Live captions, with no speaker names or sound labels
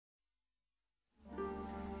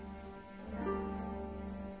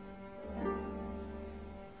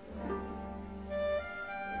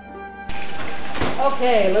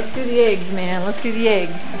Okay, let's do the eggs, man. Let's do the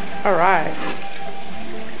eggs. All right.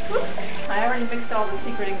 I already mixed all the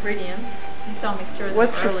secret ingredients. You saw me stir them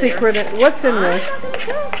What's earlier. the secret? What's in this?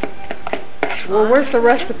 Well, where's the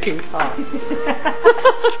recipe?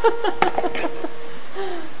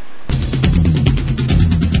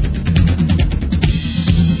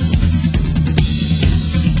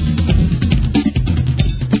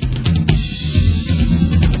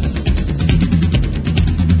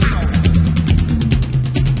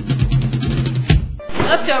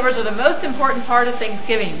 Leftovers are the most important part of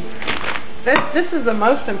Thanksgiving. This is the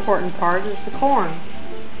most important part, is the corn.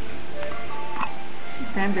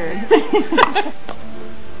 Cranberry.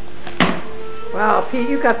 Wow, Pete,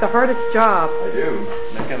 you got the hardest job. I do.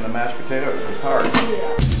 Making the mashed potatoes is hard.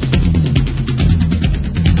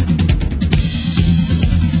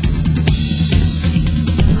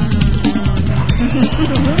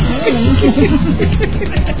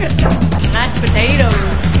 Mashed potatoes.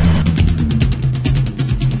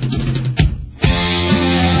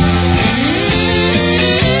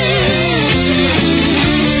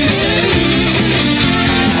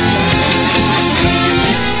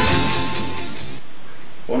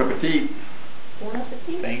 Bon appetit. Bon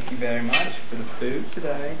appetit. Thank you very much for the food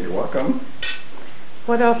today. You're welcome.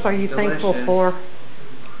 What else are you thankful Delicious. for?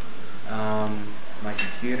 My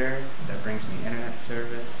computer that brings me internet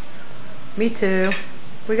service. Me too.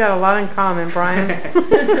 We got a lot in common, Brian.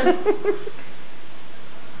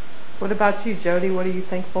 What about you, Jody? What are you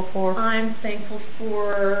thankful for? I'm thankful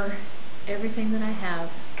for everything that I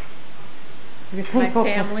have. You're My thankful for-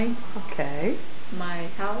 family, Okay. my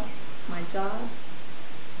house, my job.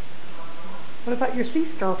 What about your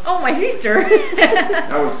sister? Oh, my sister.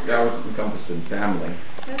 That was encompassed in family.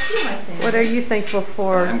 That's you, my family. What are you thankful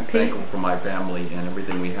for, I'm Pete? thankful for my family and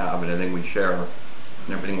everything we have and everything we share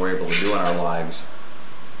and everything we're able to do in our lives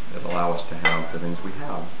that allow us to have the things we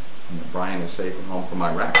have. And that Brian is safe at home from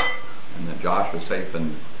Iraq and that Josh is safe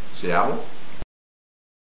in Seattle.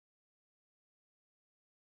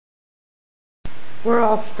 We're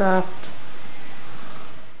all stuffed.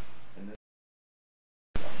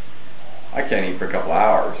 I can't eat for a couple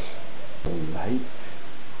hours. Light.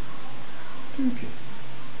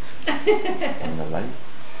 And the light.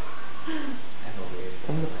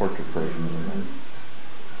 From the portrait version of the light.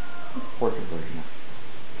 Portrait version.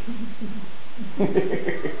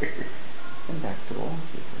 And back to the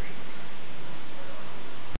landscape version.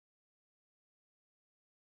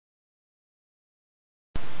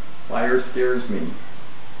 Fire scares me.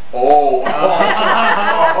 Oh! Ow.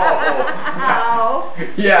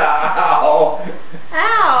 Yeah! Ow!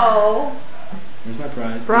 Ow. Here's my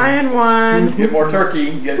prize. Brian won. Get more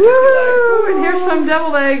turkey. Get a turkey Woo! And here's some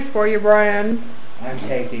deviled eggs for you, Brian. I'm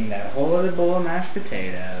taking that whole other bowl of mashed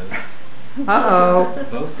potatoes. Uh-oh.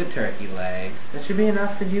 Both the turkey legs. That should be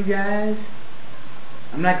enough for you guys.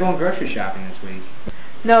 I'm not going grocery shopping this week.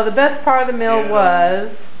 No, the best part of the meal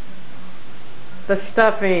was the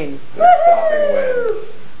stuffing. The stuffing wins.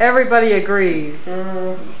 Everybody agrees.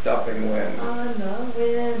 The stuffing wins. I'm the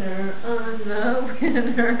winner. I'm the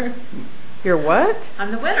winner. You're what?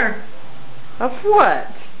 I'm the winner Of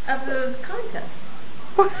what? of the contest.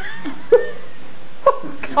 What?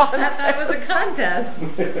 I thought it was a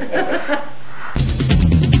contest.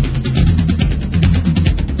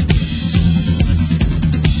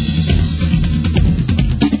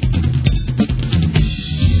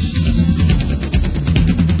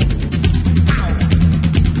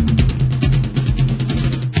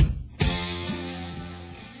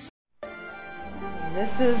 This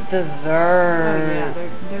is dessert. Oh yeah,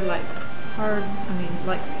 they're like hard. I mean,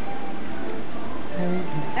 like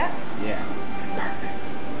that. Yeah.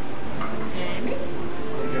 Jamie.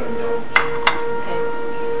 What are you doing, Joel? Okay.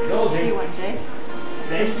 Joel, What do you want, Jay?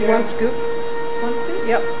 Thank you. One scoop. One, two.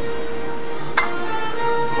 Yep.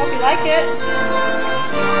 Hope you like it.